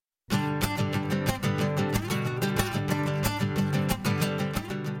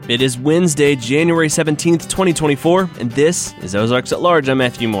It is Wednesday, January 17th, 2024, and this is Ozarks at Large. I'm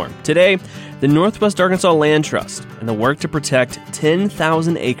Matthew Moore. Today, the Northwest Arkansas Land Trust and the work to protect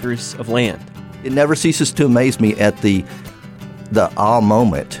 10,000 acres of land. It never ceases to amaze me at the awe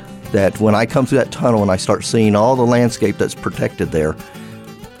moment that when I come through that tunnel and I start seeing all the landscape that's protected there,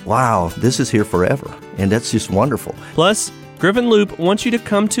 wow, this is here forever, and that's just wonderful. Plus, Griffin Loop wants you to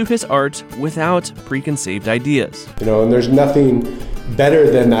come to his art without preconceived ideas. And there's nothing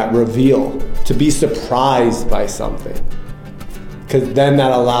better than that reveal, to be surprised by something, because then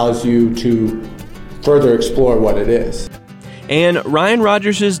that allows you to further explore what it is. And Ryan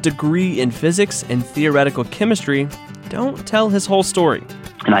Rogers' degree in physics and theoretical chemistry don't tell his whole story.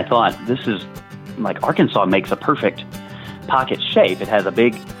 And I thought, this is like Arkansas makes a perfect pocket shape. It has a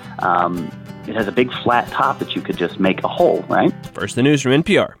big flat top that you could just make a hole, right? First, the news from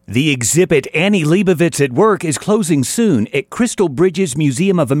NPR. The exhibit Annie Leibovitz at Work is closing soon at Crystal Bridges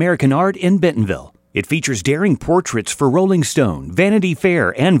Museum of American Art in Bentonville. It features daring portraits for Rolling Stone, Vanity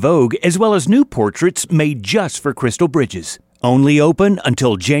Fair, and Vogue, as well as new portraits made just for Crystal Bridges. Only open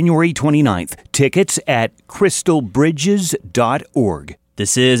until January 29th. Tickets at crystalbridges.org.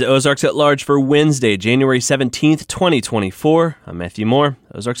 This is Ozarks at Large for Wednesday, January 17th, 2024. I'm Matthew Moore.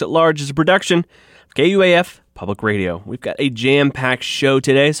 Ozarks at Large is a production of KUAF Public Radio. We've got a jam-packed show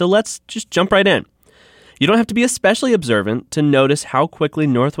today, so let's just jump right in. You don't have to be especially observant to notice how quickly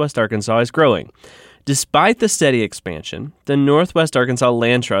Northwest Arkansas is growing. Despite the steady expansion, the Northwest Arkansas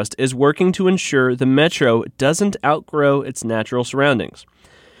Land Trust is working to ensure the metro doesn't outgrow its natural surroundings.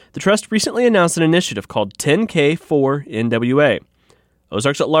 The trust recently announced an initiative called 10K for NWA.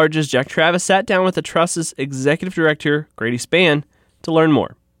 Ozarks at Large's Jack Travis sat down with the Trust's executive director, Grady Spann, to learn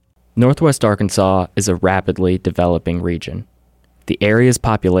more. Northwest Arkansas is a rapidly developing region. The area's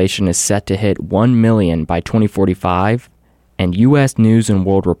population is set to hit 1 million by 2045, and U.S. News &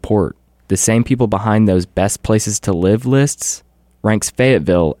 World Report, the same people behind those best places to live lists, ranks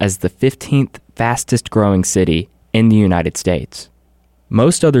Fayetteville as the 15th fastest growing city in the United States.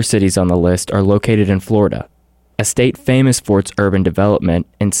 Most other cities on the list are located in Florida, a state famous for its urban development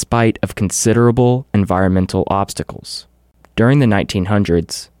in spite of considerable environmental obstacles. During the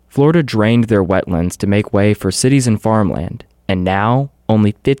 1900s, Florida drained their wetlands to make way for cities and farmland, and now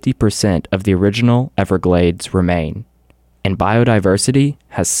only 50% of the original Everglades remain, and biodiversity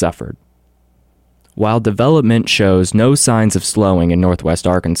has suffered. While development shows no signs of slowing in Northwest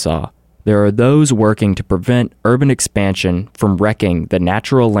Arkansas, there are those working to prevent urban expansion from wrecking the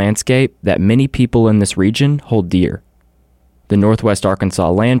natural landscape that many people in this region hold dear. The Northwest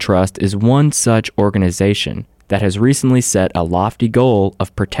Arkansas Land Trust is one such organization that has recently set a lofty goal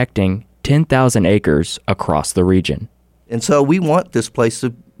of protecting 10,000 acres across the region. And so we want this place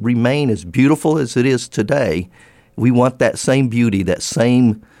to remain as beautiful as it is today. We want that same beauty, that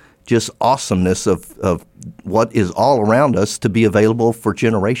same just awesomeness of what is all around us to be available for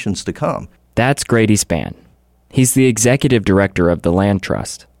generations to come. That's Grady Spann. He's the executive director of the Land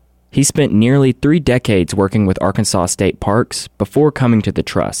Trust. He spent nearly 3 decades working with Arkansas State Parks before coming to the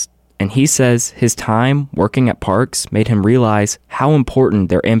Trust, and he says his time working at parks made him realize how important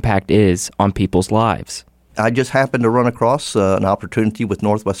their impact is on people's lives. I just happened to run across an opportunity with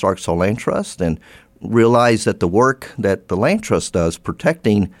Northwest Arkansas Land Trust and realized that the work that the Land Trust does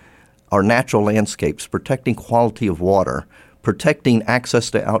protecting our natural landscapes, protecting quality of water, protecting access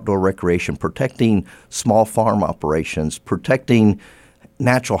to outdoor recreation, protecting small farm operations, protecting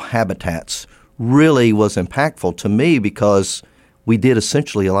natural habitats really was impactful to me because we did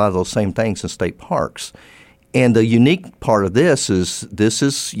essentially a lot of those same things in state parks. And the unique part of this is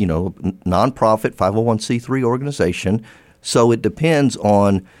nonprofit 501c3 organization, so it depends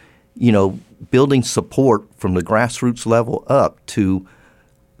on, building support from the grassroots level up to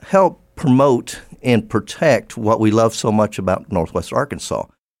help promote and protect what we love so much about Northwest Arkansas.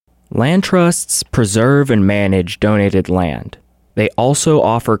 Land trusts preserve and manage donated land. They also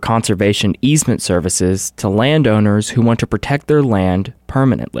offer conservation easement services to landowners who want to protect their land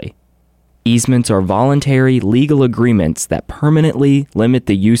permanently. Easements are voluntary legal agreements that permanently limit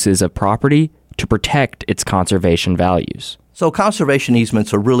the uses of property to protect its conservation values. So conservation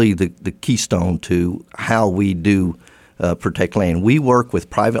easements are really the keystone to how we do protect land. We work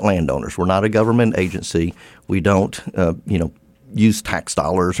with private landowners. We're not a government agency. We don't, use tax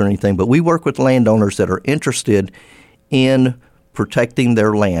dollars or anything, but we work with landowners that are interested in protecting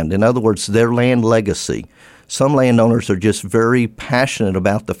their land. In other words, their land legacy. Some landowners are just very passionate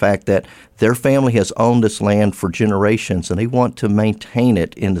about the fact that their family has owned this land for generations and they want to maintain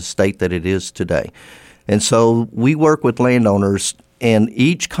it in the state that it is today. And so we work with landowners And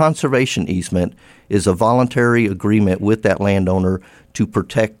each conservation easement is a voluntary agreement with that landowner to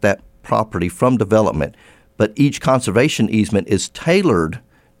protect that property from development. But each conservation easement is tailored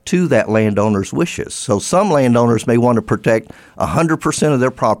to that landowner's wishes. So some landowners may want to protect 100% of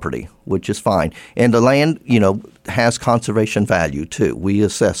their property, which is fine. And the land, has conservation value too. We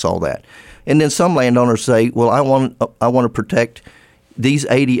assess all that. And then some landowners say, well, I want to protect these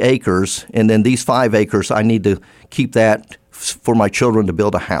 80 acres, and then these 5 acres, I need to keep that for my children to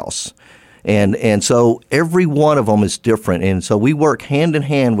build a house. And so every one of them is different. And so we work hand in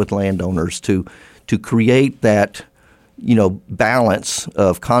hand with landowners to create that, balance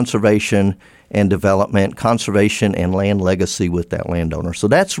of conservation and development, conservation and land legacy with that landowner. So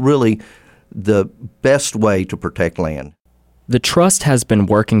that's really the best way to protect land. The Trust has been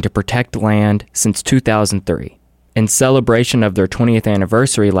working to protect land since 2003. In celebration of their 20th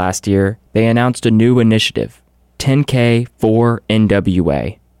anniversary last year, they announced a new initiative, 10K for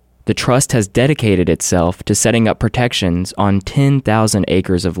NWA. The Trust has dedicated itself to setting up protections on 10,000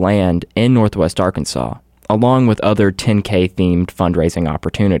 acres of land in Northwest Arkansas, along with other 10K-themed fundraising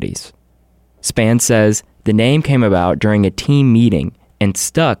opportunities. Spann says the name came about during a team meeting and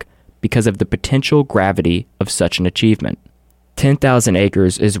stuck because of the potential gravity of such an achievement. 10,000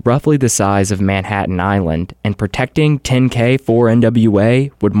 acres is roughly the size of Manhattan Island, and protecting 10K for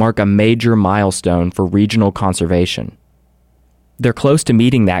NWA would mark a major milestone for regional conservation. They're close to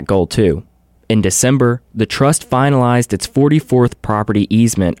meeting that goal, too. In December, the Trust finalized its 44th property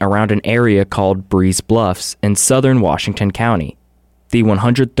easement around an area called Breeze Bluffs in southern Washington County. The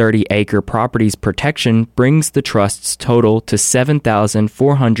 130-acre property's protection brings the Trust's total to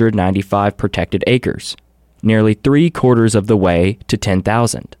 7,495 protected acres, nearly 3/4 of the way to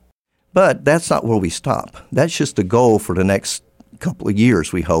 10,000. But that's not where we stop. That's just the goal for the next couple of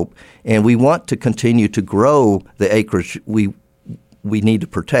years, we hope. And we want to continue to grow the acreage we need to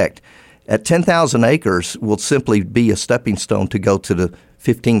protect. At 10,000 acres will simply be a stepping stone to go to the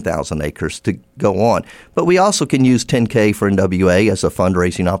 15,000 acres to go on. But we also can use 10K for NWA as a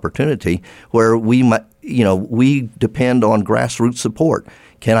fundraising opportunity where we depend on grassroots support.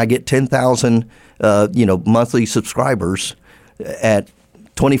 Can I get 10,000 monthly subscribers at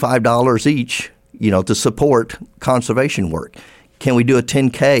 $25 each, to support conservation work? Can we do a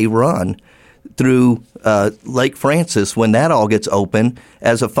 10K run through Lake Francis when that all gets open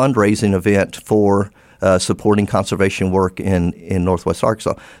as a fundraising event for supporting conservation work in Northwest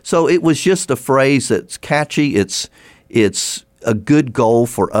Arkansas? So it was just a phrase that's catchy. It's a good goal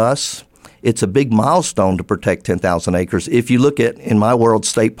for us. It's a big milestone to protect 10,000 acres. If you look at, in my world,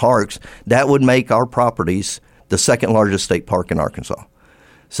 state parks, that would make our properties the second largest state park in Arkansas.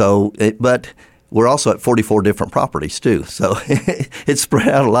 But we're also at 44 different properties too. So it's spread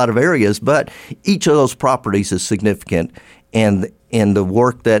out a lot of areas, but each of those properties is significant, and the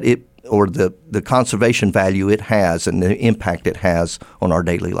work that the conservation value it has and the impact it has on our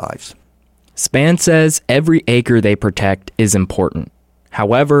daily lives. Spann says every acre they protect is important.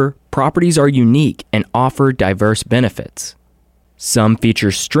 However, properties are unique and offer diverse benefits. Some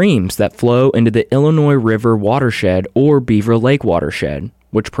feature streams that flow into the Illinois River watershed or Beaver Lake watershed,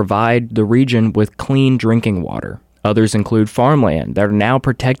 which provide the region with clean drinking water. Others include farmland that are now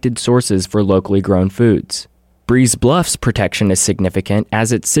protected sources for locally grown foods. Breeze Bluffs protection is significant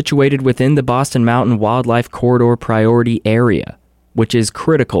as it's situated within the Boston Mountain Wildlife Corridor Priority Area, which is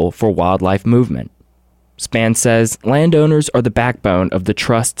critical for wildlife movement. Spann says landowners are the backbone of the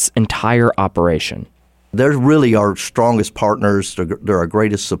Trust's entire operation. They're really our strongest partners. They're our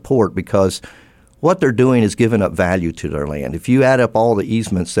greatest support because what they're doing is giving up value to their land. If you add up all the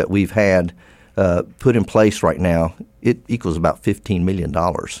easements that we've had put in place right now, it equals about $15 million.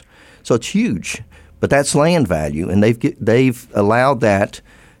 So it's huge, but that's land value, and they've allowed that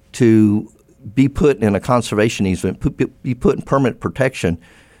to be put in a conservation easement, be put in permanent protection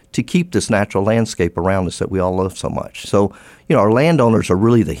to keep this natural landscape around us that we all love so much. So, our landowners are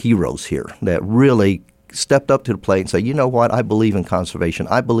really the heroes here that really stepped up to the plate and say, you know what, I believe in conservation.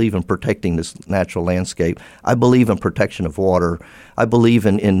 I believe in protecting this natural landscape. I believe in protection of water. I believe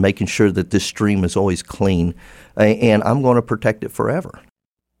in making sure that this stream is always clean, and I'm going to protect it forever.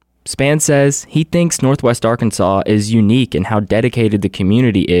 Spann says he thinks Northwest Arkansas is unique in how dedicated the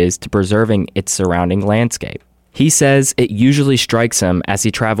community is to preserving its surrounding landscape. He says it usually strikes him as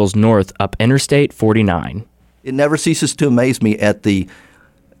he travels north up Interstate 49. It never ceases to amaze me at the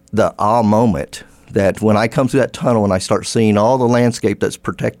awe moment that when I come through that tunnel and I start seeing all the landscape that's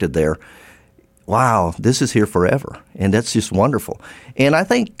protected there, wow, this is here forever. And that's just wonderful. And I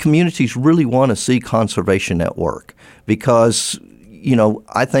think communities really want to see conservation at work because,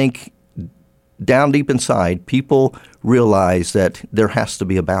 I think down deep inside, people realize that there has to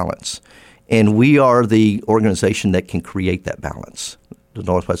be a balance. And we are the organization that can create that balance, the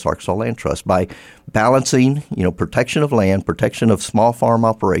Northwest Arkansas Land Trust, by balancing, protection of land, protection of small farm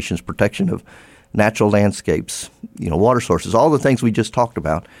operations, protection of natural landscapes, water sources, all the things we just talked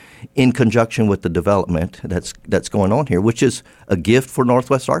about, in conjunction with the development that's going on here, which is a gift for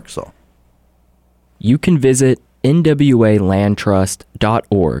Northwest Arkansas. You can visit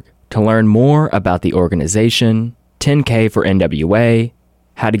nwalandtrust.org to learn more about the organization, 10K for NWA,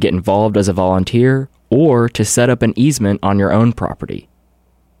 how to get involved as a volunteer, or to set up an easement on your own property.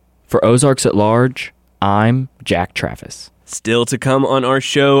 For Ozarks at Large, I'm Jack Travis. Still to come on our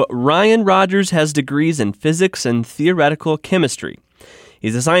show, Ryan Rogers has degrees in physics and theoretical chemistry.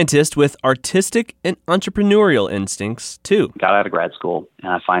 He's a scientist with artistic and entrepreneurial instincts, too. Got out of grad school,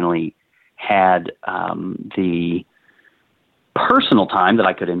 and I finally had the personal time that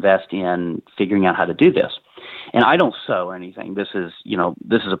I could invest in figuring out how to do this. And I don't sew or anything. This is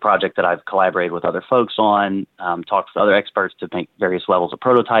a project that I've collaborated with other folks on, talked with other experts to make various levels of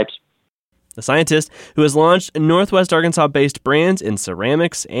prototypes. The scientist who has launched Northwest Arkansas-based brands in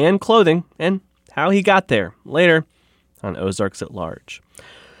ceramics and clothing, and how he got there later on Ozarks at Large.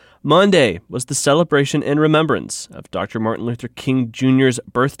 Monday was the celebration and remembrance of Dr. Martin Luther King Jr.'s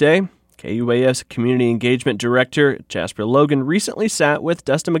birthday. KUAF's Community Engagement Director, Jasper Logan, recently sat with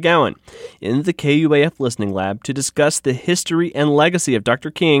Dustin McGowan in the KUAF Listening Lab to discuss the history and legacy of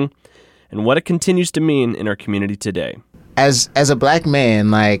Dr. King and what it continues to mean in our community today. As a black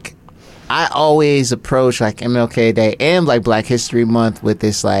man, I always approach MLK Day and Black History Month with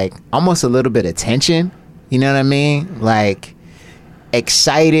this almost a little bit of tension. You know what I mean?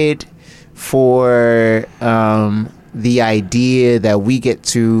 Excited for the idea that we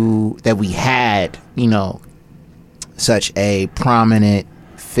had, such a prominent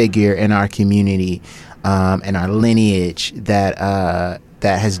figure in our community and our lineage that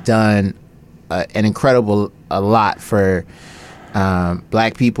has done an incredible lot for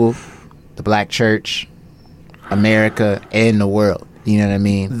black people, the black church, America, and the world. You know what I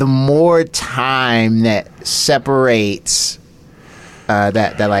mean? The more time that separates,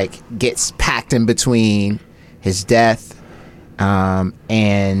 that gets packed in between his death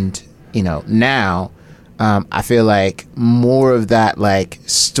and now I feel like more of that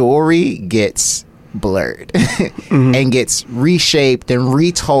story gets blurred mm-hmm. and gets reshaped and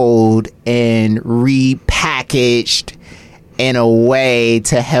retold and repackaged in a way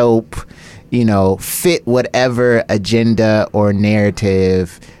to help fit whatever agenda or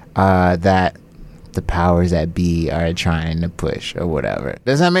narrative that the powers that be are trying to push or whatever.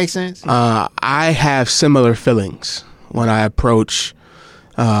 Does that make sense? I have similar feelings when I approach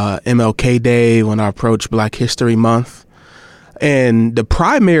MLK Day, when I approach Black History Month. And the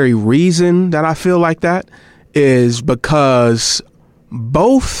primary reason that I feel like that is because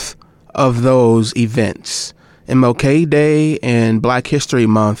both of those events, MLK Day and Black History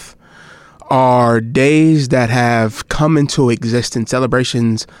Month, are days that have come into existence,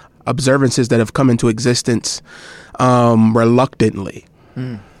 celebrations, observances that have come into existence reluctantly.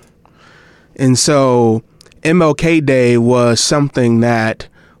 Mm. And so MLK Day was something that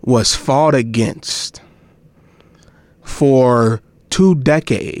was fought against for 2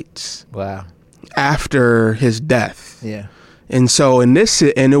 decades. Wow. After his death. Yeah. And so and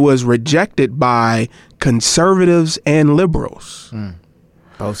it was rejected by conservatives and liberals. Mm.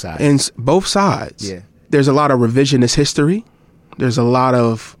 Both sides. And both sides. Yeah. There's a lot of revisionist history. There's a lot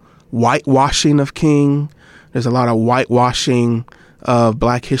of whitewashing of King. There's a lot of whitewashing of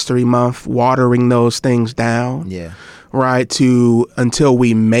Black History Month, watering those things down. Yeah. Right, until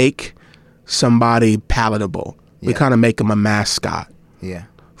we make somebody palatable. Yeah. We kind of make them a mascot. Yeah.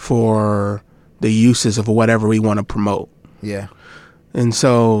 For the uses of whatever we want to promote. Yeah. And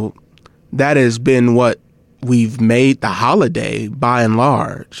so that has been what we've made the holiday by and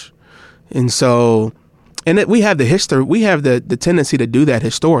large. And so, we have the history, we have the tendency to do that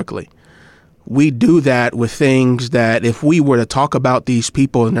historically. We do that with things that if we were to talk about these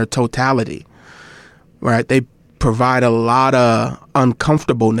people in their totality, right, they provide a lot of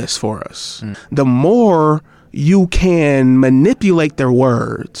uncomfortableness for us. Mm. The more you can manipulate their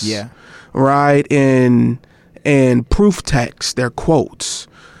words, yeah, right, and proof text, their quotes,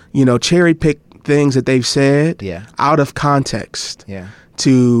 cherry pick things that they've said out of context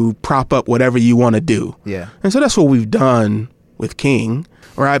to prop up whatever you want to do. Yeah. And so that's what we've done with King,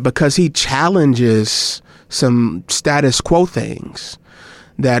 right? Because he challenges some status quo things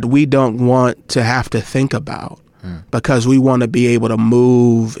that we don't want to have to think about because we want to be able to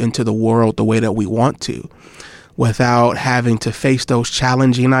move into the world the way that we want to. without having to face those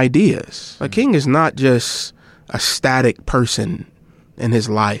challenging ideas. Like King is not just a static person in his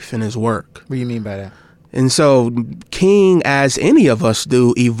life and his work. What do you mean by that? And so King, as any of us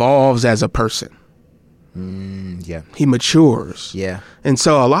do, evolves as a person. Yeah. He matures. Yeah. And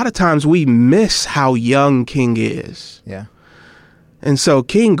so a lot of times we miss how young King is. Yeah. And so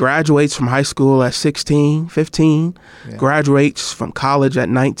King graduates from high school at 16, 15, graduates from college at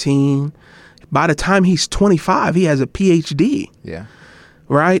 19. By the time he's 25, he has a PhD. Yeah.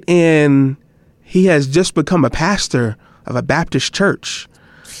 Right? And he has just become a pastor of a Baptist church.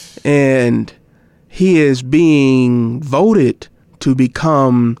 And he is being voted to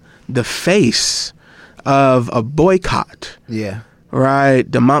become the face of a boycott. Yeah. Right?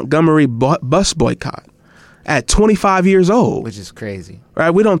 The Montgomery bus boycott at 25 years old. Which is crazy.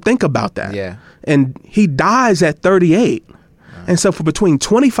 Right? We don't think about that. Yeah. And he dies at 38. And so for between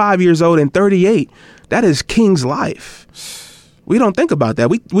 25 years old and 38, that is King's life. We don't think about that.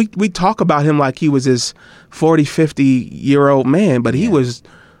 We talk about him like he was this 40, 50-year-old man, but he was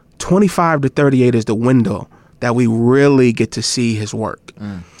 25 to 38 is the window that we really get to see his work.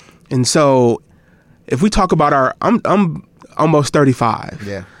 And so if we talk about I'm almost 35.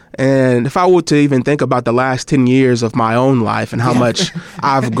 Yeah. And if I were to even think about the last 10 years of my own life and how much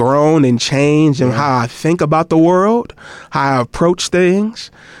I've grown and changed and how I think about the world, how I approach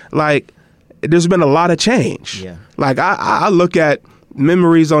things, like there's been a lot of change. Yeah. Like I look at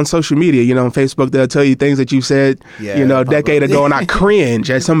memories on social media, on Facebook, they'll tell you things that you said, a decade ago, and I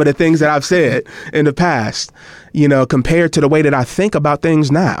cringe at some of the things that I've said in the past, compared to the way that I think about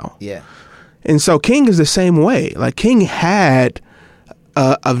things now. Yeah. And so King is the same way. Like King had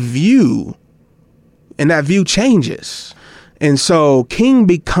a view, and that view changes. And so King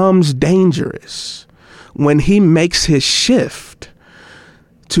becomes dangerous when he makes his shift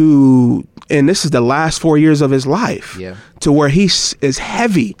to, and this is the last 4 years of his life, to where he is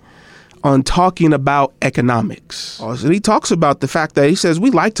heavy on talking about economics. So he talks about the fact that he says, we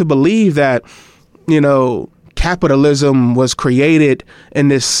like to believe that, capitalism was created in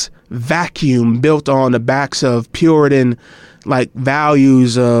this vacuum built on the backs of Puritan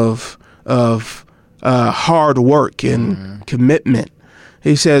values of hard work and commitment.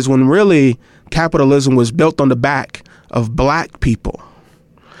 He says when really capitalism was built on the back of black people,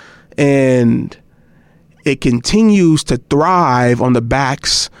 and it continues to thrive on the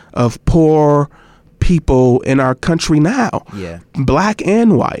backs of poor people in our country now, black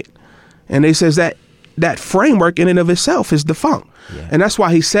and white. And he says that framework in and of itself is defunct. And that's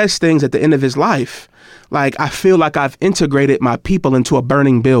why he says things at the end of his life like, I feel like I've integrated my people into a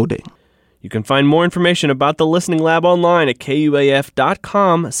burning building. You can find more information about the Listening Lab online at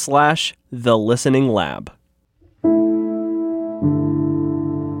kuaf.com/The Listening Lab.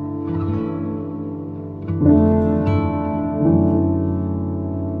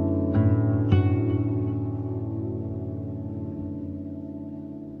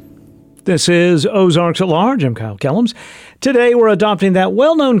 This is Ozarks at Large. I'm Kyle Kellums. Today we're adopting that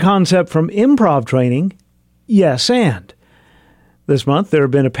well-known concept from improv training, yes and. This month there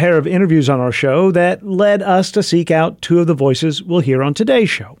have been a pair of interviews on our show that led us to seek out two of the voices we'll hear on today's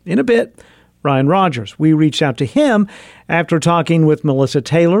show. In a bit, Ryan Rogers. We reached out to him after talking with Melissa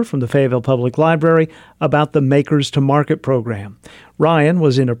Taylor from the Fayetteville Public Library about the Makers to Market program. Ryan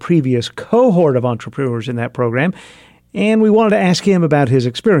was in a previous cohort of entrepreneurs in that program, and we wanted to ask him about his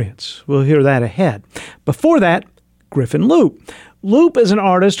experience. We'll hear that ahead. Before that, Griffin Loop. Loop is an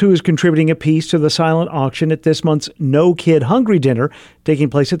artist who is contributing a piece to the silent auction at this month's No Kid Hungry dinner taking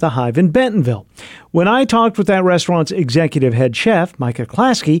place at the Hive in Bentonville. When I talked with that restaurant's executive head chef, Micah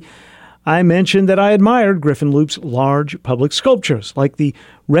Klasky, I mentioned that I admired Griffin Loop's large public sculptures, like the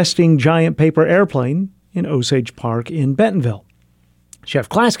resting giant paper airplane in Osage Park in Bentonville. Chef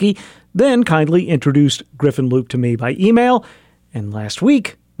Klasky then kindly introduced Griffin Loop to me by email, and last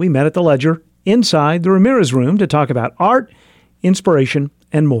week we met at the Ledger inside the Ramirez Room to talk about art, inspiration,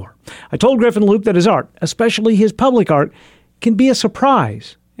 and more. I told Griffin Loop that his art, especially his public art, can be a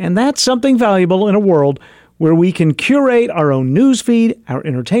surprise, and that's something valuable in a world where we can curate our own newsfeed, our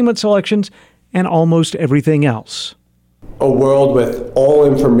entertainment selections, and almost everything else. A world with all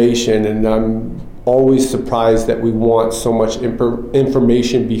information, and I'm always surprised that we want so much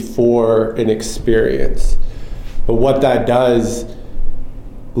information before an experience. But what that does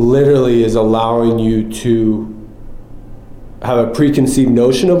literally is allowing you to have a preconceived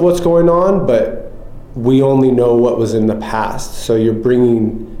notion of what's going on, but we only know what was in the past. So you're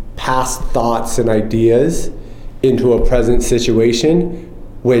bringing past thoughts and ideas into a present situation,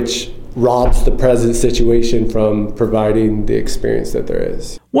 which robs the present situation from providing the experience that there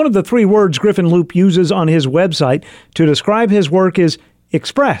is. One of the 3 words Griffin Loop uses on his website to describe his work is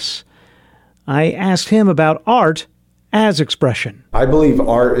express. I asked him about art as expression. I believe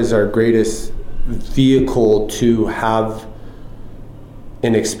art is our greatest vehicle to have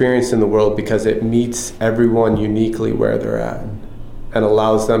an experience in the world because it meets everyone uniquely where they're at and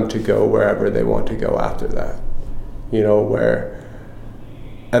allows them to go wherever they want to go after that. You know, where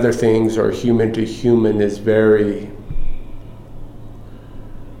other things or human to human is very,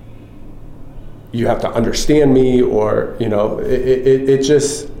 you have to understand me, or, you know, it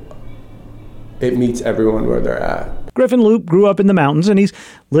meets everyone where they're at. Griffin Loop grew up in the mountains and he's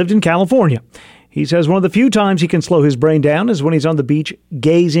lived in California. He says one of the few times he can slow his brain down is when he's on the beach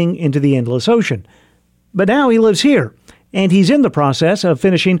gazing into the endless ocean. But now he lives here, and he's in the process of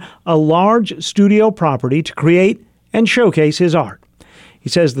finishing a large studio property to create and showcase his art. He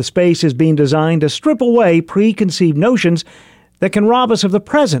says the space is being designed to strip away preconceived notions that can rob us of the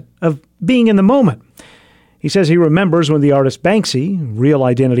present, of being in the moment. He says he remembers when the artist Banksy, real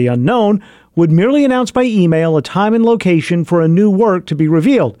identity unknown, would merely announce by email a time and location for a new work to be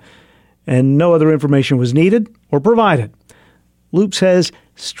revealed, and no other information was needed or provided. Loop says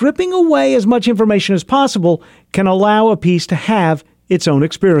stripping away as much information as possible can allow a piece to have its own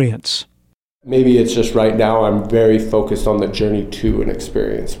experience. Maybe it's just right now I'm very focused on the journey to an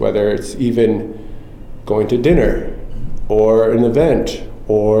experience, whether it's even going to dinner or an event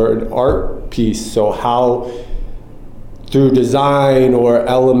or an art piece. So how through design or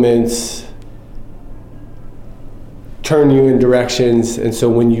elements turn you in directions, and so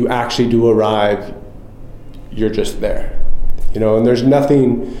when you actually do arrive, you're just there. You know, and there's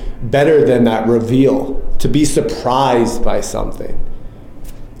nothing better than that reveal, to be surprised by something.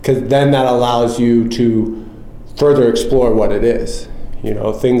 Because then that allows you to further explore what it is. You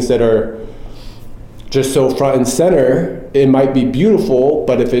know, things that are just so front and center, it might be beautiful,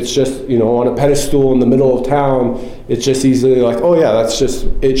 but if it's just, you know, on a pedestal in the middle of town, it's just easily like, oh yeah, that's just,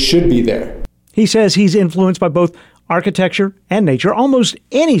 it should be there. He says he's influenced by both architecture and nature, almost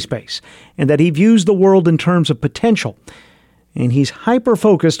any space, and that he views the world in terms of potential. And he's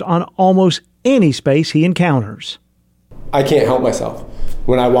hyper-focused on almost any space he encounters. I can't help myself.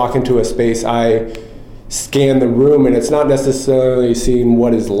 When I walk into a space, I scan the room, and it's not necessarily seeing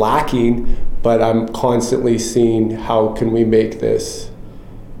what is lacking, but I'm constantly seeing how can we make this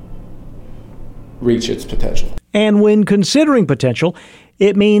reach its potential. And when considering potential,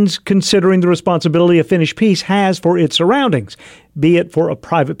 it means considering the responsibility a finished piece has for its surroundings, be it for a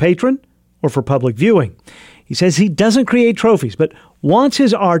private patron or for public viewing. He says he doesn't create trophies, but wants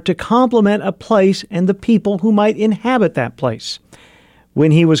his art to complement a place and the people who might inhabit that place.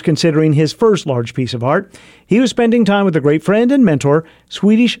 When he was considering his first large piece of art, he was spending time with a great friend and mentor,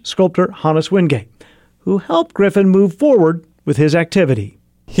 Swedish sculptor Hannes Wingate, who helped Griffin move forward with his activity.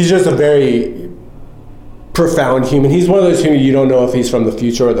 He's just a very profound human. He's one of those who you don't know if he's from the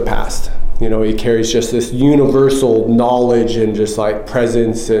future or the past. You know, he carries just this universal knowledge and just like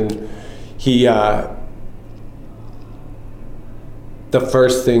presence, and he the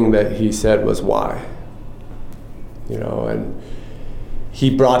first thing that he said was why. You know, and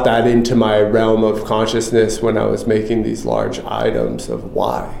he brought that into my realm of consciousness when I was making these large items of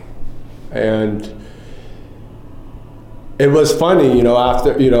why. And it was funny, you know,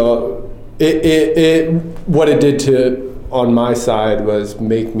 after, you know, what it did to, on my side, was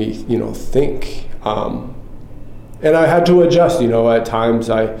make me, you know, think. And I had to adjust, you know, at times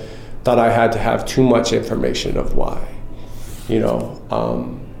I thought I had to have too much information of why, you know.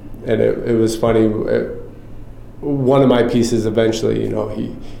 And it was funny, one of my pieces eventually, you know,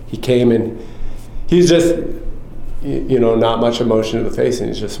 he came and he's just, you know, not much emotion in the face, and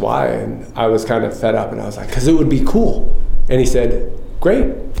he's just why. And I was kind of fed up, and I was like, because it would be cool. And he said,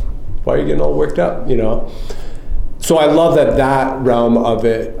 great, why are you getting all worked up, you know? So I love that realm of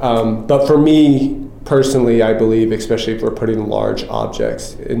it. But for me personally, I believe, especially if we're putting large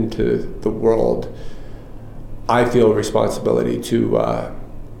objects into the world, I feel a responsibility to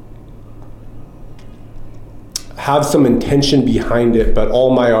have some intention behind it, but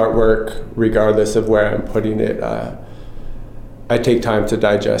all my artwork, regardless of where I'm putting it, I take time to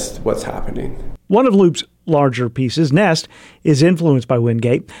digest what's happening. One of Loop's larger pieces, Nest, is influenced by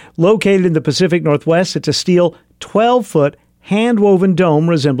Wingate. Located in the Pacific Northwest, it's a steel 12-foot hand-woven dome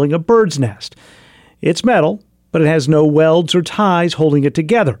resembling a bird's nest. It's metal, but it has no welds or ties holding it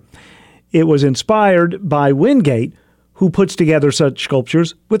together. It was inspired by Wingate, who puts together such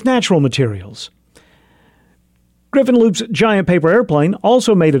sculptures with natural materials. Griffin Loop's giant paper airplane,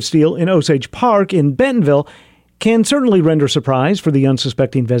 also made of steel in Osage Park in Bentonville, can certainly render surprise for the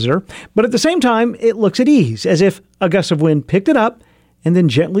unsuspecting visitor, but at the same time, it looks at ease, as if a gust of wind picked it up and then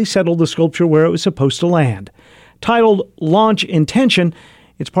gently settled the sculpture where it was supposed to land. Titled Launch Intention,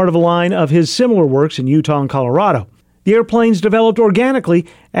 it's part of a line of his similar works in Utah and Colorado. The airplane's developed organically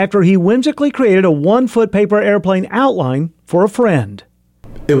after he whimsically created a 1-foot paper airplane outline for a friend.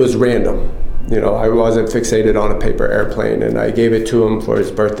 It was random. I wasn't fixated on a paper airplane, and I gave it to him for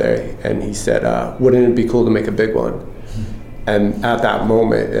his birthday, and he said, wouldn't it be cool to make a big one? And at that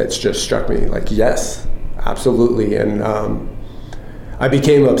moment, it's just struck me like, yes, absolutely. And I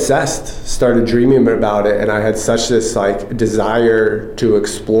became obsessed, started dreaming about it, and I had such this desire to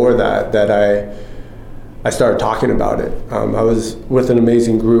explore that I started talking about it. I was with an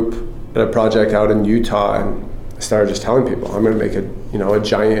amazing group at a project out in Utah, and I started just telling people, I'm going to make a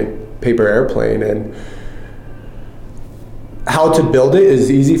giant paper airplane. And how to build it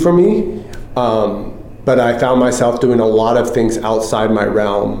is easy for me, but I found myself doing a lot of things outside my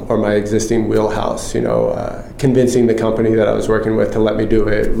realm or my existing wheelhouse, convincing the company that I was working with to let me do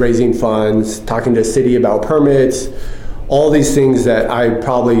it, raising funds, talking to the city about permits, all these things that I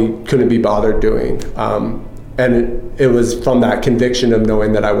probably couldn't be bothered doing. And it was from that conviction of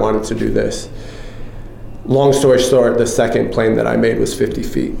knowing that I wanted to do this. Long story short, the second plane that I made was 50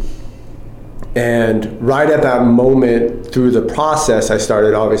 feet. And right at that moment through the process, I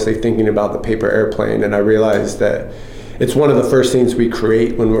started obviously thinking about the paper airplane, and I realized that it's one of the first things we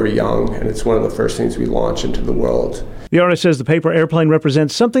create when we're young, and it's one of the first things we launch into the world. The artist says the paper airplane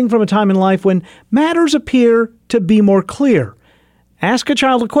represents something from a time in life when matters appear to be more clear. Ask a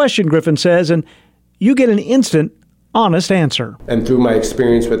child a question, Griffin says, and you get an instant, honest answer. And through my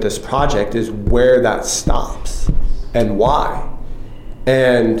experience with this project is where that stops and why.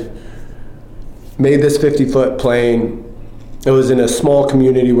 And made this 50-foot plane. It was in a small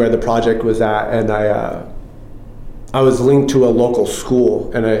community where the project was at, and I was linked to a local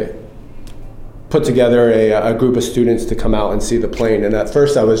school, and I put together a group of students to come out and see the plane. And at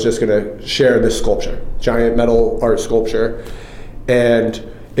first I was just going to share this sculpture, giant metal art sculpture. And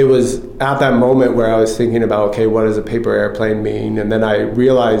it was at that moment where I was thinking about, okay, what does a paper airplane mean? And then I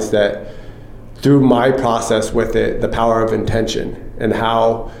realized that through my process with it, the power of intention and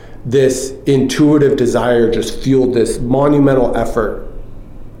how this intuitive desire just fueled this monumental effort,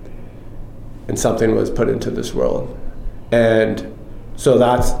 and something was put into this world. And so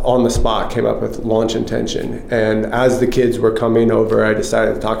that's on the spot, came up with launch intention. And as the kids were coming over, I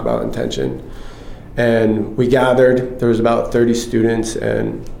decided to talk about intention. And we gathered, there was about 30 students,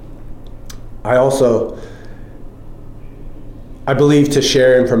 and I believe to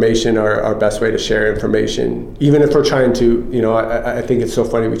share information, our best way to share information, even if we're trying to, I think it's so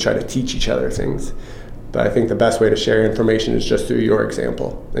funny we try to teach each other things, but I think the best way to share information is just through your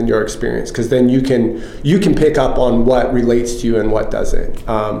example and your experience, because then you can pick up on what relates to you and what doesn't.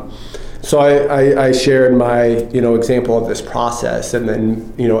 So I shared my, example of this process, and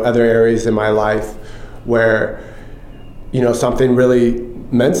then, other areas in my life where, something really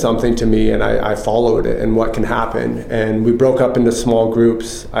meant something to me, and I followed it and what can happen. And we broke up into small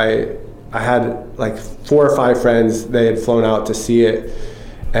groups. I had like 4 or 5 friends. They had flown out to see it,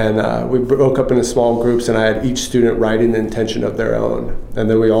 and we broke up into small groups, and I had each student write an intention of their own. And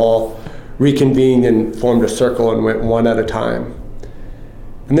then we all reconvened and formed a circle and went one at a time.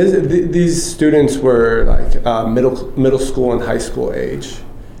 And these students were like middle school and high school age.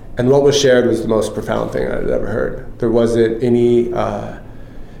 And what was shared was the most profound thing I had ever heard. There wasn't any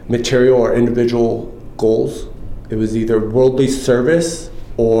material or individual goals. It was either worldly service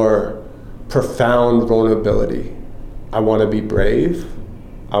or profound vulnerability. I want to be brave.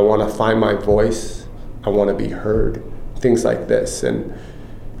 I want to find my voice. I want to be heard. Things like this. And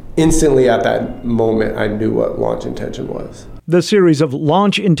instantly at that moment, I knew what launch intention was. The series of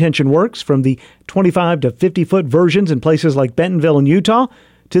launch intention works, from the 25 to 50-foot versions in places like Bentonville and Utah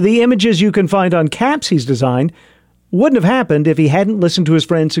to the images you can find on caps he's designed, wouldn't have happened if he hadn't listened to his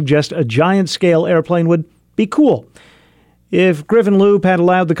friend suggest a giant-scale airplane would be cool. If Griffin Loop had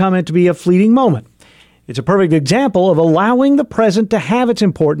allowed the comment to be a fleeting moment. It's a perfect example of allowing the present to have its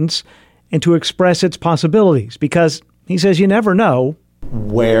importance and to express its possibilities, because he says you never know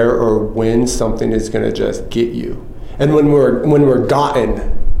where or when something is going to just get you. And when we're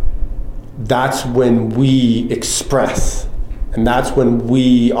gotten, that's when we express. And that's when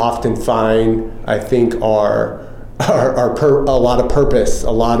we often find, I think, a lot of purpose,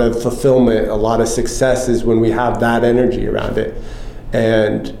 a lot of fulfillment, a lot of success is when we have that energy around it.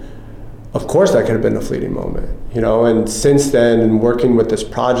 And of course that could have been a fleeting moment, and since then, and working with this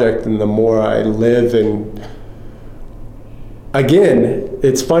project, and the more I live and again,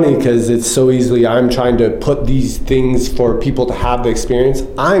 it's funny because it's so easily I'm trying to put these things for people to have the experience.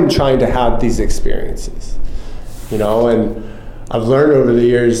 I'm trying to have these experiences, and I've learned over the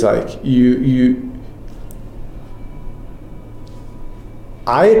years, I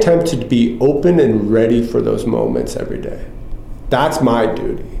attempt to be open and ready for those moments every day. That's my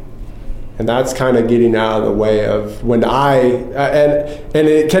duty. And that's kind of getting out of the way of when and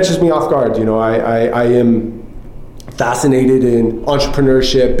it catches me off guard. I am fascinated in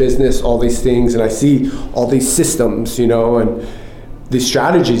entrepreneurship, business, all these things, and I see all these systems, and these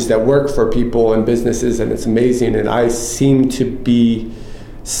strategies that work for people and businesses, and it's amazing. And I seem to be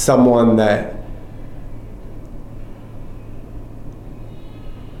someone that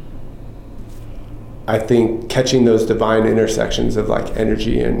I think catching those divine intersections of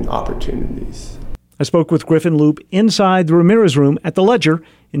energy and opportunities. I spoke with Griffin Loop inside the Ramirez Room at the Ledger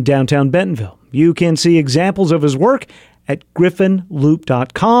in downtown Bentonville. You can see examples of his work at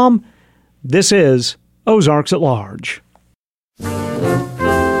griffinloop.com. This is Ozarks at Large.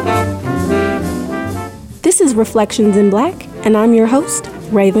 This is Reflections in Black, and I'm your host,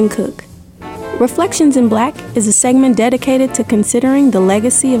 Raven Cook. Reflections in Black is a segment dedicated to considering the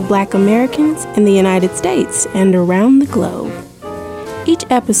legacy of Black Americans in the United States and around the globe. Each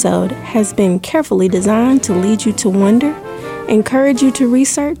episode has been carefully designed to lead you to wonder, encourage you to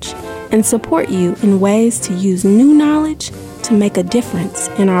research, and support you in ways to use new knowledge to make a difference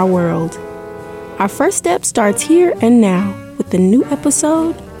in our world. Our first step starts here and now with the new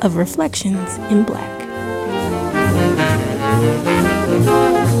episode of Reflections in Black.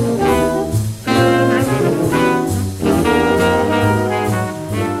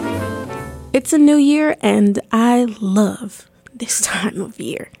 It's a new year, and I love this time of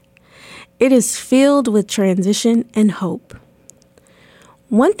year. It is filled with transition and hope.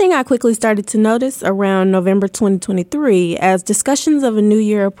 One thing I quickly started to notice around November 2023, as discussions of a new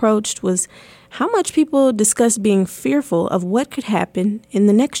year approached, was how much people discussed being fearful of what could happen in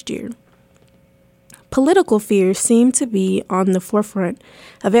the next year. Political fears seem to be on the forefront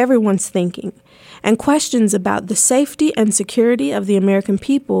of everyone's thinking, and questions about the safety and security of the American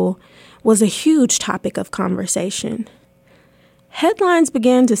people was a huge topic of conversation. Headlines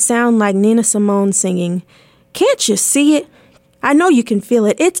began to sound like Nina Simone singing, "Can't you see it? I know you can feel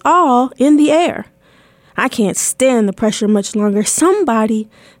it. It's all in the air. I can't stand the pressure much longer. Somebody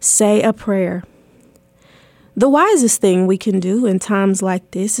say a prayer." The wisest thing we can do in times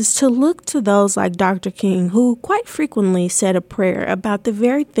like this is to look to those like Dr. King, who quite frequently said a prayer about the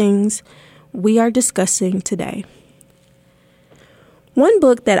very things we are discussing today. One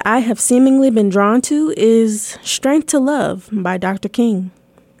book that I have seemingly been drawn to is Strength to Love by Dr. King.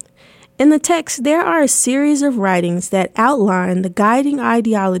 In the text, there are a series of writings that outline the guiding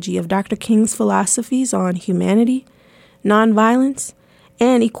ideology of Dr. King's philosophies on humanity, nonviolence,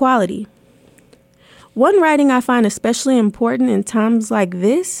 and equality. One writing I find especially important in times like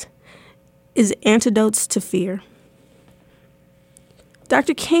this is Antidotes to Fear.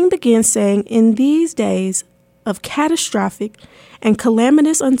 Dr. King begins saying, "In these days of catastrophic and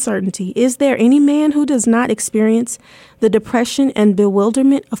calamitous uncertainty, is there any man who does not experience the depression and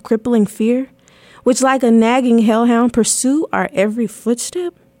bewilderment of crippling fear, which like a nagging hellhound pursue our every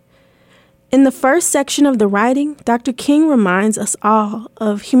footstep?" In the first section of the writing, Dr. King reminds us all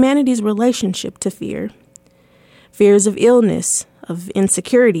of humanity's relationship to fear. Fears of illness, of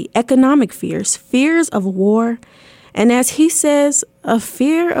insecurity, economic fears, fears of war, and as he says, a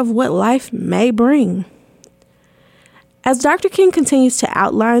fear of what life may bring. As Dr. King continues to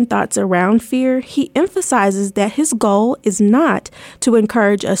outline thoughts around fear, he emphasizes that his goal is not to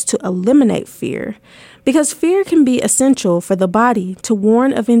encourage us to eliminate fear, because fear can be essential for the body to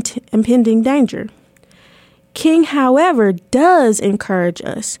warn of impending danger. King, however, does encourage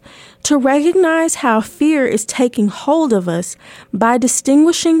us to recognize how fear is taking hold of us by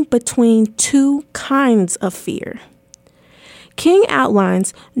distinguishing between two kinds of fear. King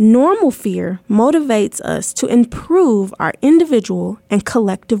outlines normal fear motivates us to improve our individual and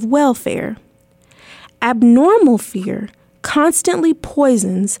collective welfare. Abnormal fear constantly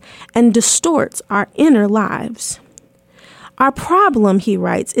poisons and distorts our inner lives. Our problem, he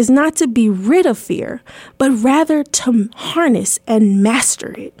writes, is not to be rid of fear, but rather to harness and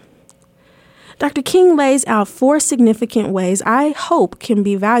master it. Dr. King lays out 4 significant ways I hope can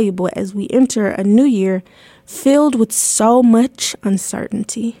be valuable as we enter a new year filled with so much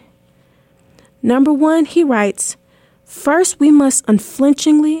uncertainty. Number 1, he writes, first we must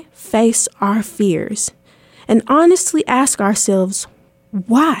unflinchingly face our fears and honestly ask ourselves,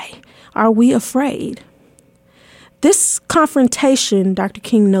 why are we afraid? This confrontation, Dr.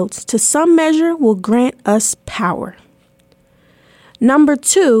 King notes, to some measure will grant us power. Number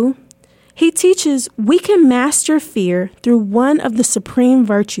 2, he teaches we can master fear through one of the supreme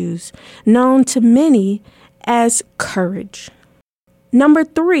virtues known to many as courage. Number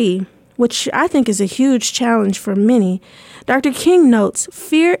 3, which I think is a huge challenge for many, Dr. King notes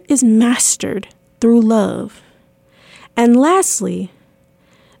fear is mastered through love. And lastly,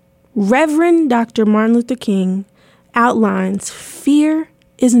 Reverend Dr. Martin Luther King outlines fear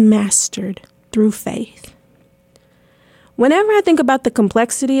is mastered through faith. Whenever I think about the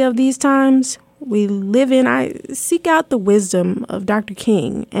complexity of these times we live in, I seek out the wisdom of Dr.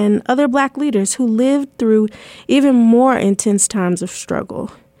 King and other Black leaders who lived through even more intense times of struggle.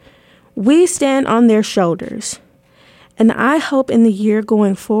 We stand on their shoulders, and I hope in the year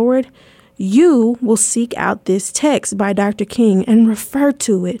going forward, you will seek out this text by Dr. King and refer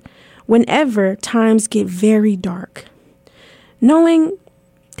to it whenever times get very dark, knowing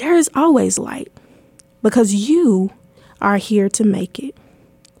there is always light because you are here to make it.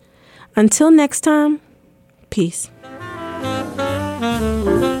 Until next time, peace.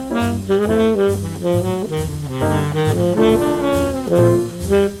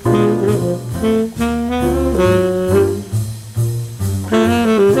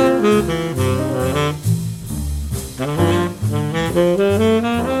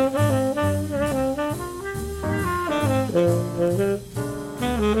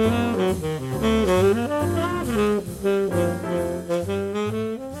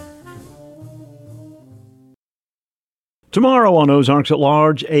 Tomorrow on Ozarks at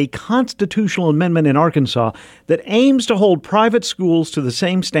Large, a constitutional amendment in Arkansas that aims to hold private schools to the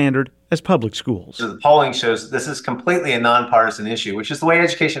same standard as public schools. So the polling shows this is completely a nonpartisan issue, which is the way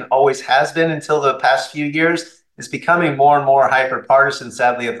education always has been until the past few years. It's becoming more and more hyper-partisan,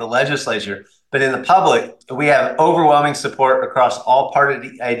 sadly, at the legislature. But in the public, we have overwhelming support across all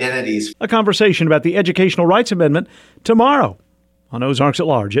party identities. A conversation about the Educational Rights Amendment tomorrow on Ozarks at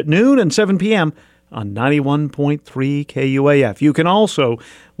Large at noon and 7 p.m. on 91.3 KUAF. You can also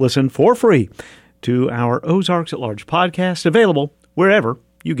listen for free to our Ozarks at Large podcast, available wherever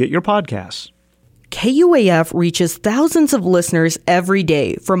you get your podcasts. KUAF reaches thousands of listeners every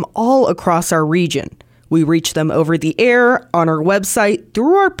day from all across our region. We reach them over the air, on our website,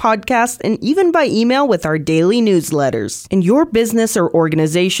 through our podcast, and even by email with our daily newsletters. And your business or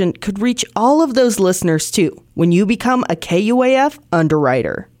organization could reach all of those listeners too when you become a KUAF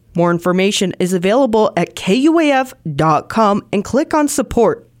underwriter. More information is available at KUAF.com and click on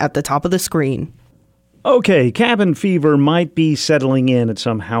support at the top of the screen. Okay, cabin fever might be settling in at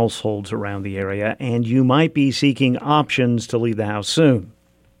some households around the area, and you might be seeking options to leave the house soon,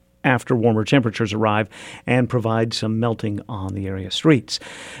 after warmer temperatures arrive and provide some melting on the area streets.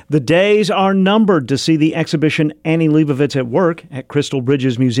 The days are numbered to see the exhibition Annie Leibovitz at Work at Crystal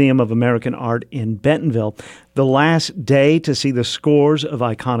Bridges Museum of American Art in Bentonville. The last day to see the scores of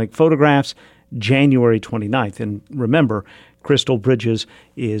iconic photographs, January 29th. And remember, Crystal Bridges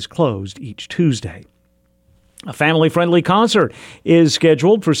is closed each Tuesday. A family-friendly concert is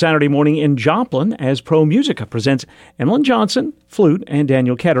scheduled for Saturday morning in Joplin as Pro Musica presents Emlyn Johnson, flute, and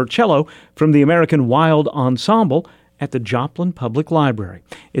Daniel Ketter, cello, from the American Wild Ensemble at the Joplin Public Library.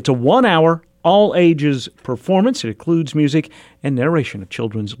 It's a 1-hour, all-ages performance. It includes music and narration of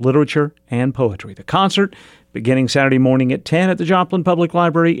children's literature and poetry. The concert, beginning Saturday morning at 10 at the Joplin Public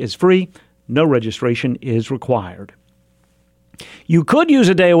Library, is free. No registration is required. You could use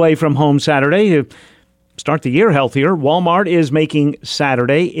a day away from home Saturday to start the year healthier. Walmart is making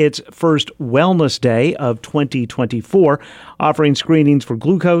Saturday its first wellness day of 2024, offering screenings for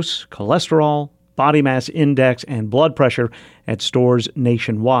glucose, cholesterol, body mass index, and blood pressure at stores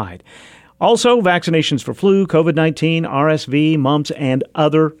nationwide. Also, vaccinations for flu, COVID-19, RSV, mumps, and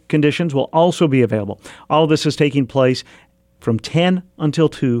other conditions will also be available. All of this is taking place from 10 until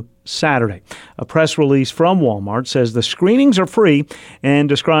 2 Saturday. A press release from Walmart says the screenings are free and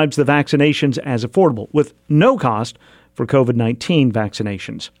describes the vaccinations as affordable, with no cost for COVID-19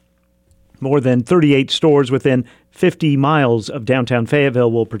 vaccinations. More than 38 stores within 50 miles of downtown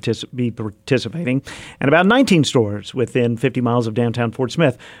Fayetteville will be participating, and about 19 stores within 50 miles of downtown Fort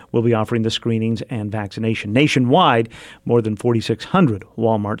Smith will be offering the screenings and vaccination. Nationwide, more than 4,600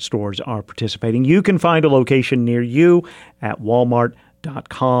 Walmart stores are participating. You can find a location near you at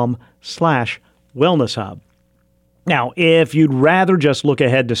walmart.com/wellness hub. Now, if you'd rather just look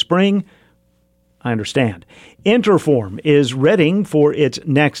ahead to spring, I understand. Interform is readying for its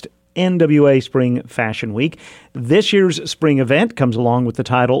next NWA Spring Fashion Week. This year's spring event comes along with the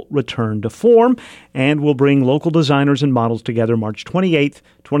title Return to Form and will bring local designers and models together March 28th,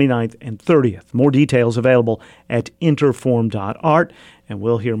 29th, and 30th. More details available at interform.art, and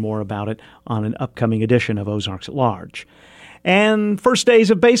we'll hear more about it on an upcoming edition of Ozarks at Large. And first days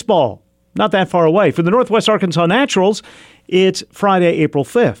of baseball, not that far away. For the Northwest Arkansas Naturals, it's Friday, April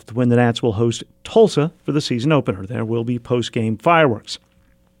 5th, when the Nats will host Tulsa for the season opener. There will be post-game fireworks.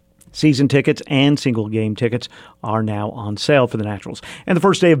 Season tickets and single-game tickets are now on sale for the Naturals. And the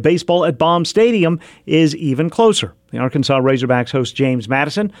first day of baseball at Baum Stadium is even closer. The Arkansas Razorbacks host James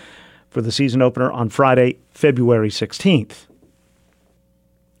Madison for the season opener on Friday, February 16th.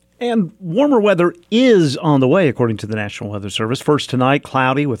 And warmer weather is on the way, according to the National Weather Service. First tonight,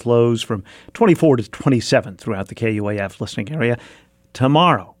 cloudy with lows from 24 to 27 throughout the KUAF listening area.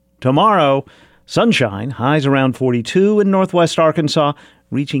 Tomorrow, sunshine, highs around 42 in northwest Arkansas,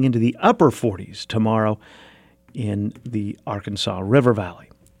 reaching into the upper 40s tomorrow in the Arkansas River Valley.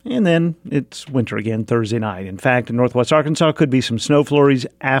 And then it's winter again Thursday night. In fact, in northwest Arkansas could be some snow flurries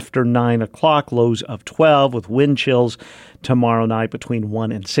after 9 o'clock, lows of 12 with wind chills tomorrow night between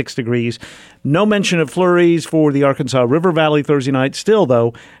 1 and 6 degrees. No mention of flurries for the Arkansas River Valley Thursday night. Still,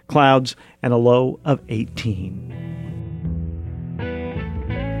 though, clouds and a low of 18.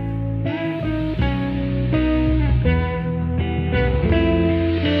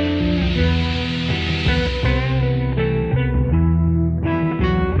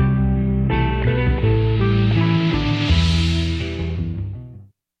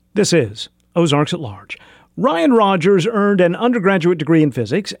 This is Ozarks at Large. Ryan Rogers earned an undergraduate degree in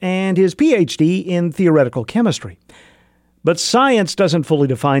physics and his Ph.D. in theoretical chemistry. But science doesn't fully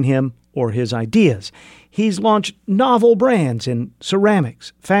define him or his ideas. He's launched novel brands in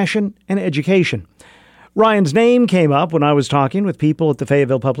ceramics, fashion, and education. Ryan's name came up when I was talking with people at the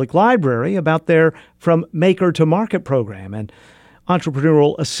Fayetteville Public Library about their From Maker to Market program and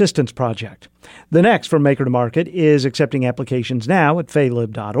Entrepreneurial Assistance Project. The next From Maker to Market is accepting applications now at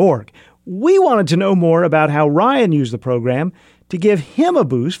faylib.org. We wanted to know more about how Ryan used the program to give him a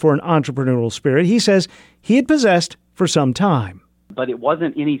boost for an entrepreneurial spirit he says he had possessed for some time. But it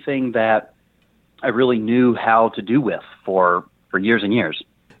wasn't anything that I really knew how to do with for years and years.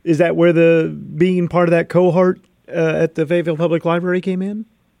 Is that where the being part of that cohort at the Fayetteville Public Library came in?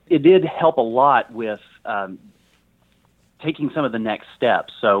 It did help a lot with taking some of the next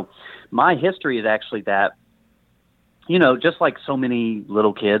steps. So my history is actually that, just like so many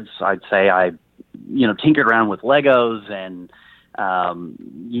little kids, I'd say I, tinkered around with Legos and,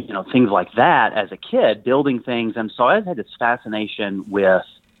 things like that as a kid, building things. And so I had this fascination with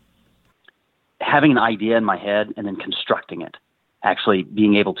having an idea in my head and then constructing it, actually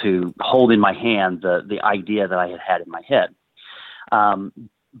being able to hold in my hand the idea that I had in my head.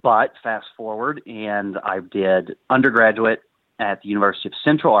 But fast forward, and I did undergraduate at the University of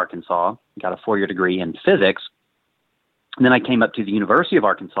Central Arkansas, got a 4-year degree in physics. And then I came up to the University of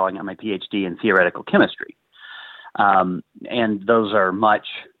Arkansas and got my PhD in theoretical chemistry. And those are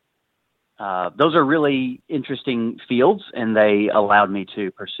really interesting fields, and they allowed me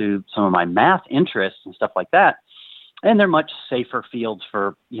to pursue some of my math interests and stuff like that. And they're much safer fields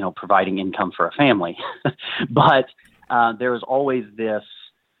for, providing income for a family. But there was always this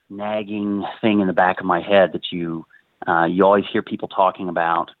nagging thing in the back of my head that you always hear people talking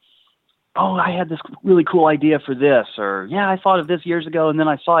about. Oh, I had this really cool idea for this, or yeah, I thought of this years ago, and then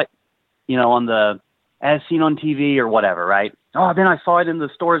I saw it, on the as seen on TV or whatever, right? Oh, then I saw it in the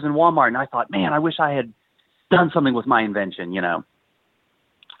stores in Walmart, and I thought, man, I wish I had done something with my invention,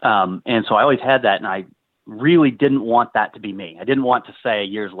 And so I always had that, and I really didn't want that to be me. I didn't want to say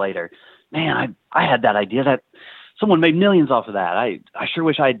years later, man, I had that idea that someone made millions off of that. I sure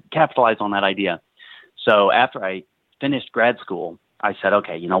wish I'd capitalized on that idea. So after I finished grad school, I said,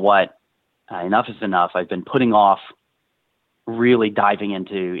 okay, you know what? Enough is enough. I've been putting off really diving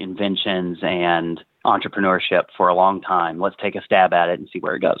into inventions and entrepreneurship for a long time. Let's take a stab at it and see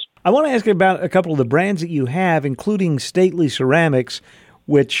where it goes. I want to ask you about a couple of the brands that you have, including Stately Ceramics,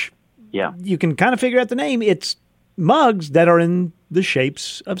 which you can kind of figure out the name. It's mugs that are in the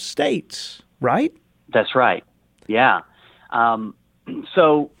shapes of states, right? That's right. Yeah.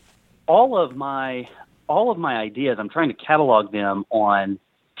 So all of my ideas, I'm trying to catalog them on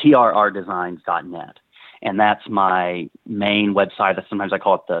trrdesigns.net. And that's my main website. Sometimes I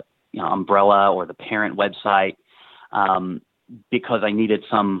call it the umbrella or the parent website, because I needed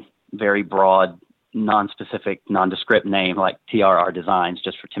some very broad, non-specific, nondescript name like TRR Designs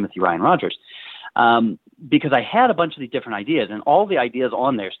just for Timothy Ryan Rogers. Because I had a bunch of these different ideas, and all the ideas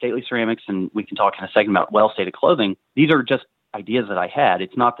on there, Stately Ceramics, and we can talk in a second about Well-Stated Clothing, these are just ideas that I had.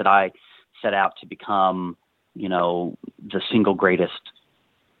 It's not that I set out to become, the single greatest,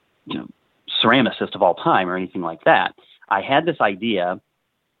 ceramicist of all time or anything like that. I had this idea,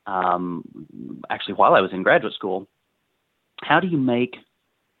 actually while I was in graduate school. How do you make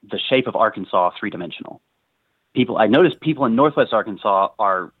the shape of Arkansas three-dimensional? I noticed people in Northwest Arkansas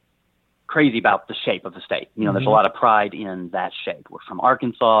are crazy about the shape of the state. There's a lot of pride in that shape. We're from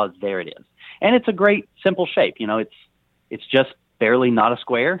Arkansas, there it is. And it's a great, simple shape. It's just barely not a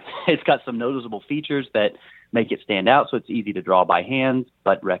square. It's got some noticeable features that make it stand out, so it's easy to draw by hand,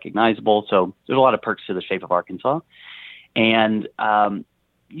 but recognizable. So there's a lot of perks to the shape of Arkansas. And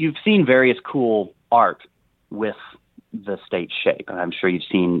you've seen various cool art with the state shape. And I'm sure you've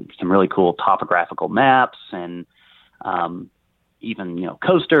seen some really cool topographical maps and even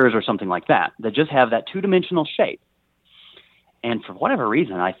coasters or something like that just have that two-dimensional shape. And for whatever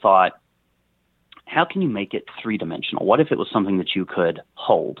reason, I thought, how can you make it three-dimensional? What if it was something that you could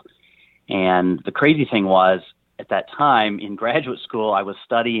hold? And the crazy thing was, at that time in graduate school, I was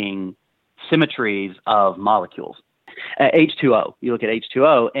studying symmetries of molecules. H2O. You look at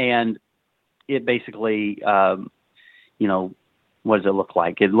H2O, and it basically, what does it look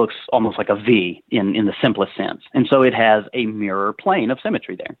like? It looks almost like a V in the simplest sense. And so it has a mirror plane of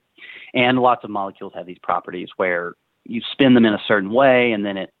symmetry there. And lots of molecules have these properties where you spin them in a certain way, and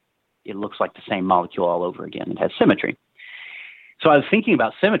then it looks like the same molecule all over again. It has symmetry. So I was thinking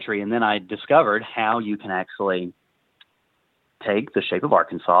about symmetry, and then I discovered how you can actually take the shape of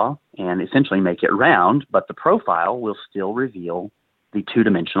Arkansas and essentially make it round, but the profile will still reveal the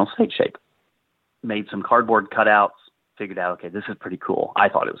two-dimensional state shape. Made some cardboard cutouts, figured out, okay, this is pretty cool. I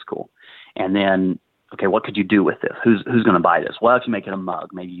thought it was cool. And then, okay, what could you do with this? Who's going to buy this? Well, if you make it a mug,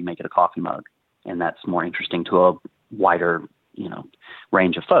 maybe you make it a coffee mug, and that's more interesting to a wider,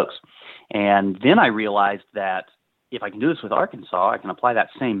 range of folks. And then I realized that if I can do this with Arkansas, I can apply that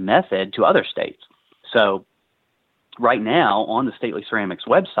same method to other states. So right now on the Stately Ceramics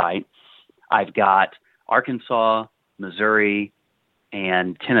website, I've got Arkansas, Missouri,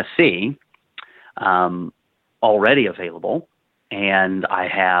 and Tennessee already available. And I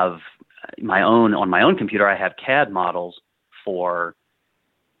have on my own computer, I have CAD models for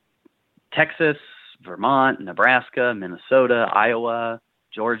Texas, Vermont, Nebraska, Minnesota, Iowa,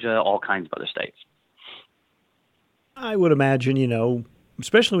 Georgia, all kinds of other states. I would imagine,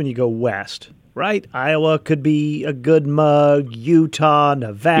 especially when you go west, right? Iowa could be a good mug, Utah,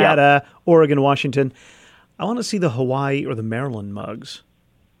 Nevada, Oregon, Washington. I want to see the Hawaii or the Maryland mugs.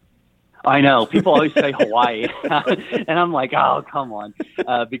 I know. People always say Hawaii. And I'm like, oh, come on.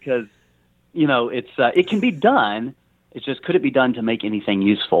 Because, it can be done. It's just, could it be done to make anything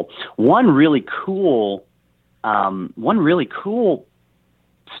useful? One really cool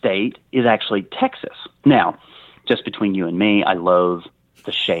state is actually Texas. Now, just between you and me, I loathe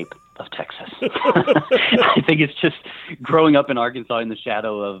the shape of Texas. I think it's just growing up in Arkansas in the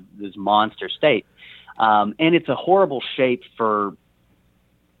shadow of this monster state. And it's a horrible shape for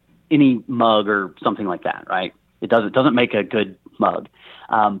any mug or something like that, right? It doesn't make a good mug.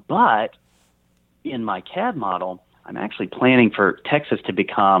 But in my CAD model, I'm actually planning for Texas to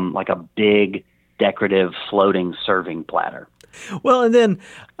become like a big, decorative, floating serving platter. Well, and then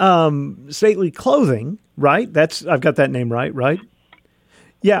Stately Clothing, right? I've got that name right?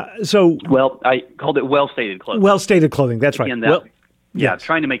 Yeah. So I called it Well-Stated Clothing. Well-Stated Clothing. That's right.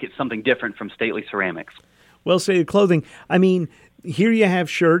 Trying to make it something different from Stately Ceramics. Well-Stated Clothing. I mean, here you have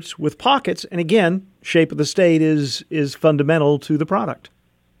shirts with pockets, and again, shape of the state is fundamental to the product.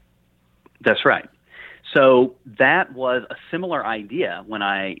 That's right. So that was a similar idea when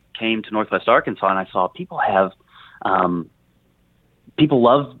I came to Northwest Arkansas, and I saw people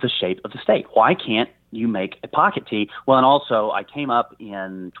love the shape of the state. Why can't you make a pocket tee? Well, and also I came up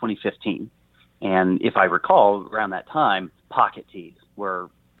in 2015, and if I recall, around that time, pocket tees were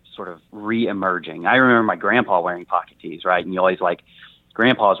sort of re-emerging. I remember my grandpa wearing pocket tees, right? And you always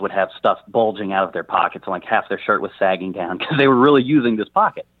grandpas would have stuff bulging out of their pockets, and their shirt was sagging down because they were really using this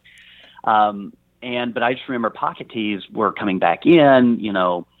pocket. But I just remember pocket tees were coming back in.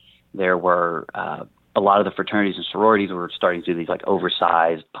 There were a lot of the fraternities and sororities were starting to do these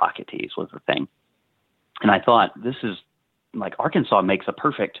oversized pocket tees was the thing. And I thought, this is Arkansas makes a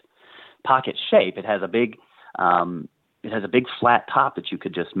perfect pocket shape. It has a big flat top that you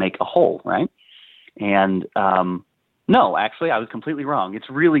could just make a hole, right? And no, actually, I was completely wrong. It's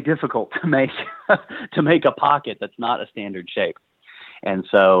really difficult to make a pocket that's not a standard shape. And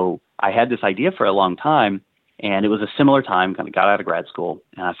so I had this idea for a long time, and it was a similar time, kind of got out of grad school,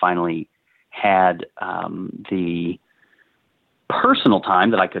 and I finally had the personal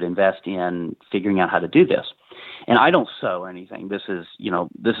time that I could invest in figuring out how to do this. And I don't sew or anything. This is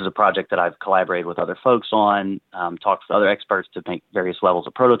a project that I've collaborated with other folks on, talked with other experts to make various levels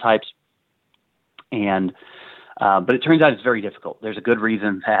of prototypes. And but it turns out it's very difficult. There's a good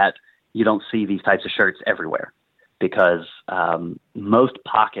reason that you don't see these types of shirts everywhere, because most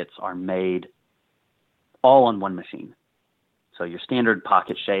pockets are made all on one machine. So your standard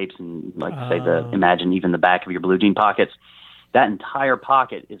pocket shapes and imagine even the back of your blue jean pockets, that entire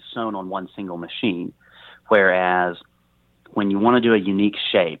pocket is sewn on one single machine. Whereas when you want to do a unique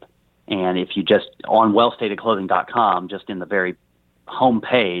shape, and if you just on wellstatedclothing.com, just in the very home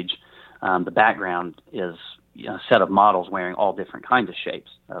page, the background is a set of models wearing all different kinds of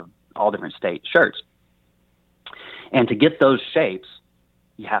shapes of all different state shirts. And to get those shapes,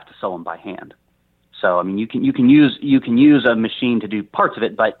 you have to sew them by hand. So I mean, you can use a machine to do parts of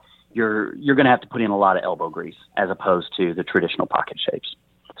it, but you're going to have to put in a lot of elbow grease as opposed to the traditional pocket shapes.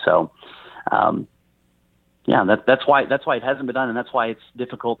 So, that's why it hasn't been done, and that's why it's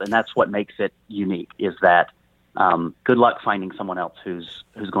difficult, and that's what makes it unique. Is that good luck finding someone else who's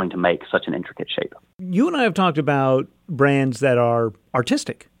going to make such an intricate shape. You and I have talked about brands that are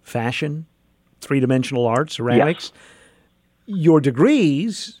artistic, fashion, three-dimensional art, ceramics. Yes. Your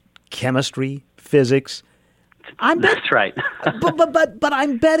degrees, chemistry, physics. That's right. but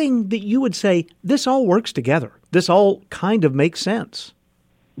I'm betting that you would say this all works together. This all kind of makes sense.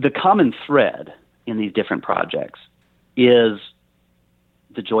 The common thread in these different projects is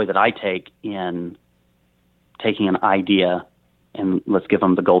the joy that I take in taking an idea, and let's give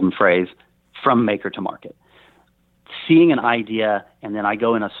them the golden phrase, from maker to market. Seeing an idea, and then I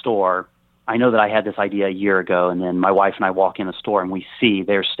go in a store, I know that I had this idea a year ago, and then my wife and I walk in a store and we see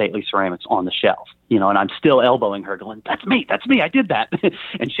there's Stately Ceramics on the shelf, and I'm still elbowing her going, that's me, I did that.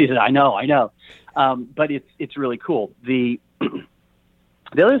 And she said, I know. But it's really cool. The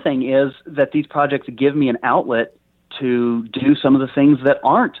other thing is that these projects give me an outlet to do some of the things that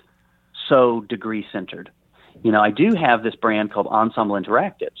aren't so degree centered. I do have this brand called Ensemble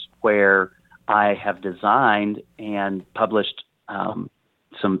Interactives where I have designed and published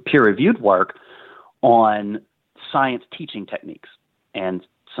some peer-reviewed work on science teaching techniques and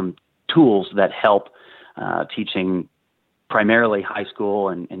some tools that help teaching primarily high school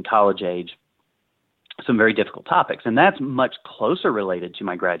and college age some very difficult topics. And that's much closer related to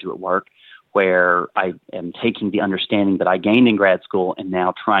my graduate work, where I am taking the understanding that I gained in grad school and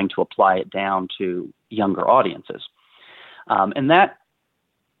now trying to apply it down to younger audiences.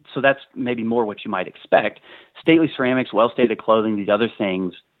 So that's maybe more what you might expect. Stately Ceramics, Well Stated Clothing, these other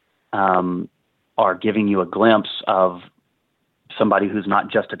things are giving you a glimpse of somebody who's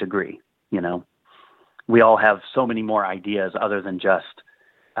not just a degree. We all have so many more ideas other than just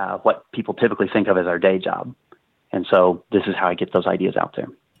what people typically think of as our day job. And so this is how I get those ideas out there.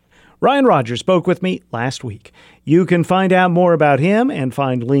 Ryan Rogers spoke with me last week. You can find out more about him and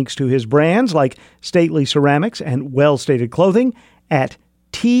find links to his brands like Stately Ceramics and Well Stated Clothing at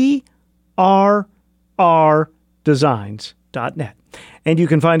trrdesigns.net. And you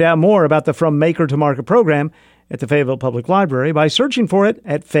can find out more about the From Maker to Market program at the Fayetteville Public Library by searching for it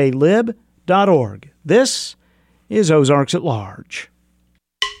at faylib.org. This is Ozarks at Large.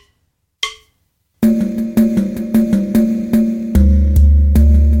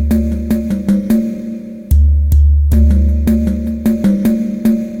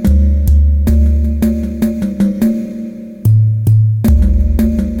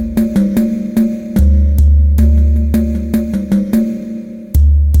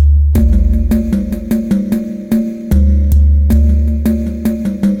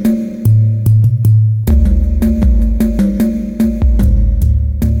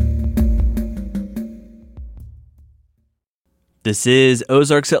 This is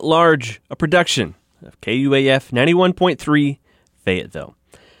Ozarks at Large, a production of KUAF 91.3 Fayetteville.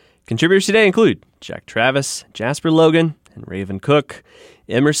 Contributors today include Jack Travis, Jasper Logan, and Raven Cook.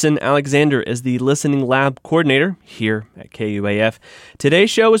 Emerson Alexander is the Listening Lab Coordinator here at KUAF. Today's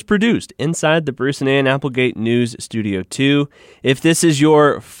show was produced inside the Bruce and Ann Applegate News Studio 2. If this is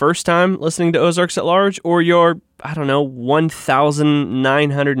your first time listening to Ozarks at Large, or your,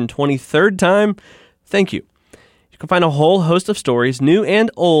 1,923rd time, thank you. You can find a whole host of stories, new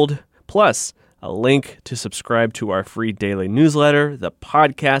and old, plus a link to subscribe to our free daily newsletter, the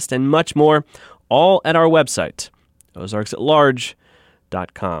podcast, and much more, all at our website,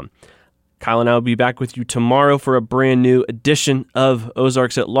 ozarksatlarge.com. Kyle and I will be back with you tomorrow for a brand new edition of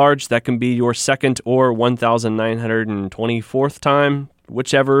Ozarks at Large. That can be your second or 1,924th time,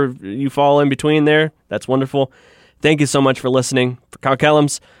 whichever you fall in between there. That's wonderful. Thank you so much for listening. For Kyle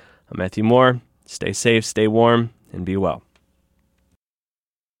Kellums, I'm Matthew Moore. Stay safe, stay warm, and be well.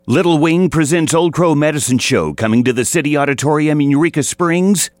 Little Wing presents Old Crow Medicine Show, coming to the City Auditorium in Eureka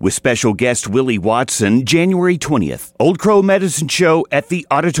Springs with special guest Willie Watson, January 20th. Old Crow Medicine Show at the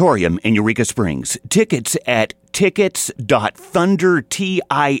Auditorium in Eureka Springs. Tickets at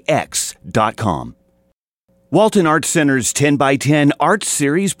tickets.thundertix.com. Walton Arts Center's 10x10 Arts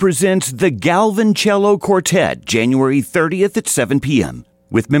Series presents the Galvin Cello Quartet, January 30th at 7 p.m.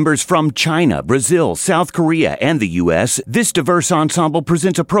 With members from China, Brazil, South Korea, and the U.S., this diverse ensemble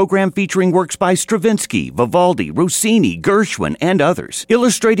presents a program featuring works by Stravinsky, Vivaldi, Rossini, Gershwin, and others,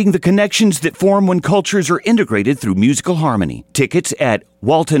 illustrating the connections that form when cultures are integrated through musical harmony. Tickets at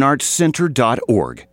waltonartscenter.org.